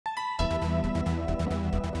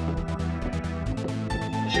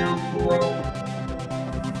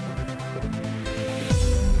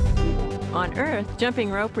On Earth, jumping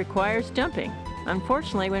rope requires jumping.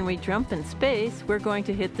 Unfortunately, when we jump in space, we're going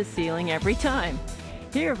to hit the ceiling every time.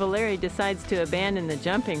 Here, Valery decides to abandon the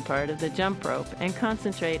jumping part of the jump rope and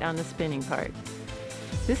concentrate on the spinning part.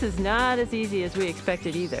 This is not as easy as we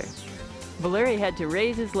expected either. Valery had to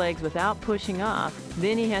raise his legs without pushing off,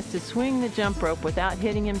 then he has to swing the jump rope without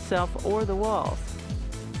hitting himself or the walls.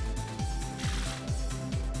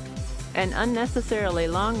 An unnecessarily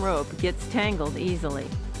long rope gets tangled easily.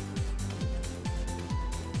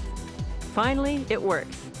 Finally, it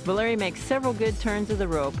works. Valery makes several good turns of the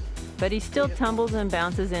rope, but he still tumbles and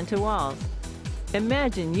bounces into walls.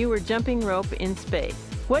 Imagine you were jumping rope in space.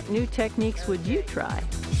 What new techniques would you try?